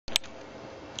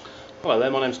Hello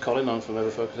there, my name's Colin. I'm from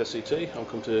Everfocus SCT. I'm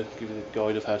come to give you the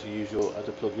guide of how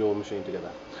to plug your machine together.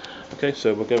 Okay,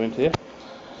 so we'll go into here.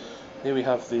 Here we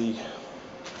have the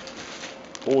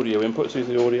audio inputs. These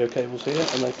are the audio cables here,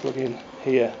 and they plug in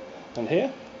here and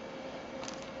here.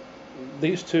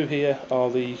 These two here are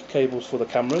the cables for the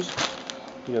cameras.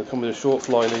 Come with a short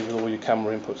fly lead with all your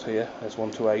camera inputs here. There's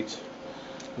 1 to 8,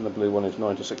 and the blue one is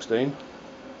 9 to 16.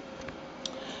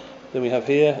 Then we have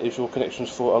here is your connections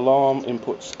for alarm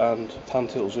inputs and pan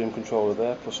tilt zoom controller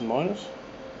there, plus and minus.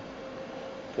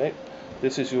 Okay,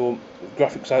 this is your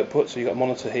graphics output, so you've got a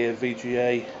monitor here,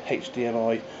 VGA,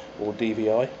 HDMI or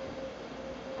DVI.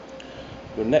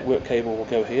 Your network cable will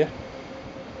go here.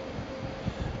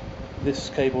 This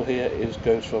cable here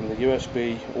goes from the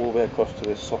USB all the way across to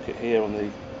this socket here on the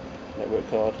network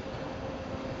card.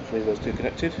 Just leave those two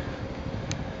connected.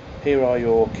 Here are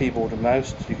your keyboard and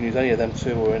mouse. You can use any of them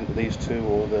two, or these two,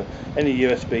 or any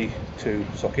USB 2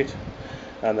 socket.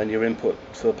 And then your input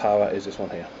for the power is this one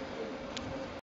here.